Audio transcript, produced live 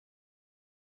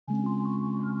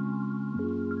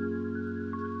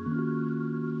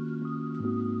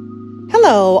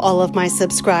Hello, all of my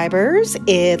subscribers.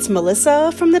 It's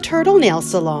Melissa from the Turtle Nail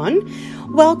Salon.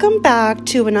 Welcome back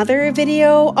to another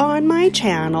video on my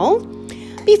channel.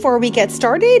 Before we get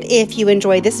started, if you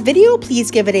enjoyed this video,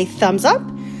 please give it a thumbs up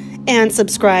and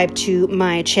subscribe to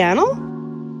my channel.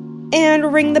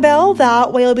 And ring the bell,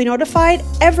 that way you'll be notified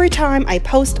every time I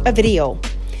post a video.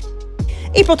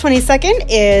 April 22nd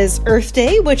is Earth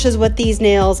Day, which is what these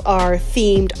nails are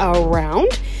themed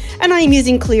around. And I am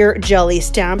using clear jelly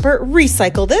stamper,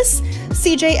 recycle this,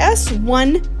 CJS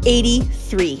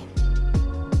 183.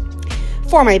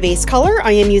 For my base color,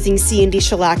 I am using C&D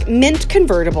Shellac Mint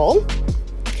Convertible.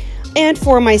 And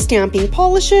for my stamping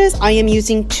polishes, I am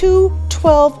using 2,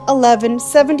 12, 11,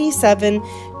 77,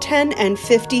 10, and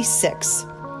 56.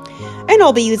 And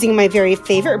I'll be using my very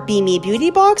favorite Be Me Beauty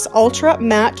Box Ultra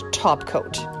Matte Top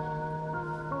Coat.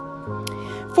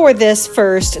 For this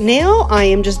first nail, I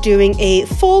am just doing a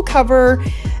full cover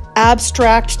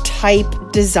abstract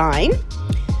type design.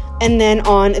 And then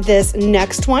on this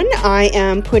next one, I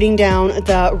am putting down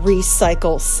the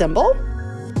recycle symbol.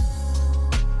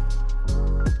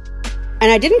 And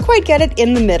I didn't quite get it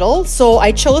in the middle, so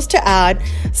I chose to add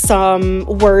some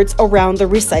words around the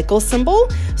recycle symbol.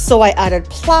 So I added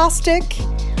plastic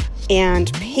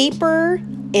and paper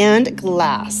and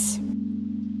glass.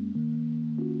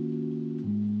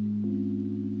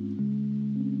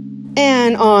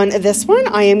 And on this one,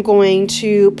 I am going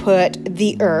to put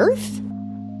the earth.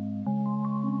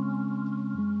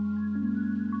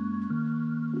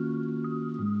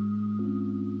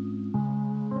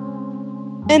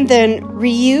 And then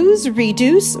reuse,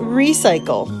 reduce,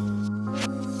 recycle.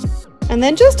 And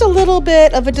then just a little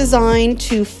bit of a design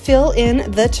to fill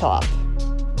in the top.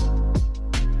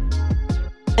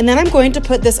 And then I'm going to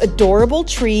put this adorable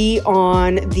tree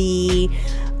on the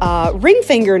ring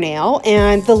fingernail,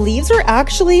 and the leaves are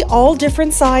actually all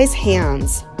different size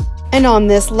hands. And on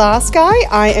this last guy,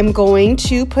 I am going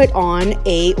to put on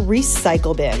a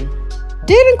recycle bin.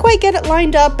 Didn't quite get it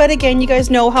lined up, but again, you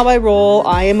guys know how I roll.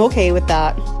 I am okay with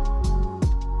that.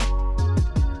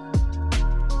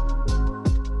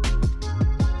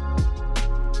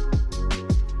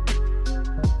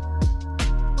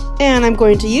 And I'm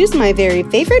going to use my very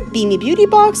favorite Be Me Beauty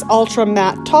Box Ultra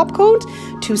Matte Top Coat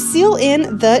to seal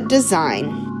in the design.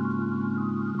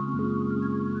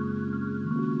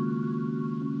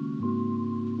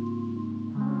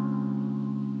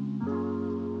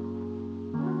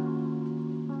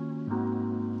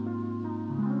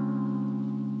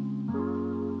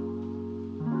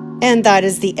 And that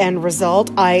is the end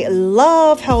result. I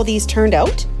love how these turned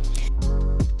out.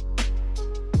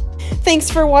 Thanks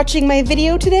for watching my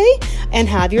video today, and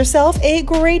have yourself a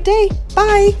great day.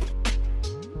 Bye!